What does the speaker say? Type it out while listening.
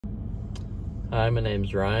Hi, my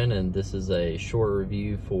name's Ryan, and this is a short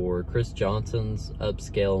review for Chris Johnson's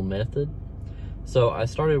Upscale Method. So I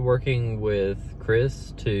started working with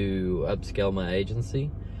Chris to upscale my agency,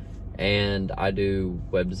 and I do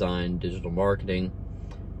web design, digital marketing.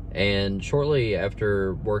 And shortly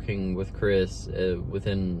after working with Chris,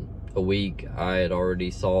 within a week, I had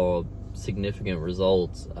already saw significant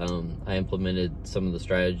results. I implemented some of the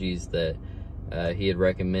strategies that he had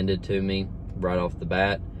recommended to me right off the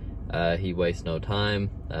bat. He wastes no time.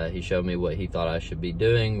 He showed me what he thought I should be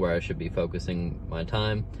doing, where I should be focusing my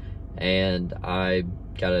time, and I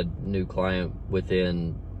got a new client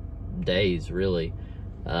within days, really.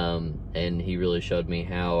 And he really showed me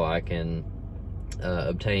how I can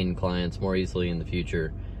obtain clients more easily in the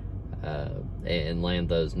future and land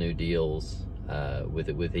those new deals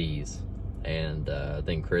with ease. And I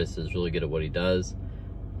think Chris is really good at what he does,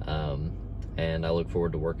 and I look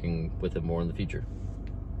forward to working with him more in the future.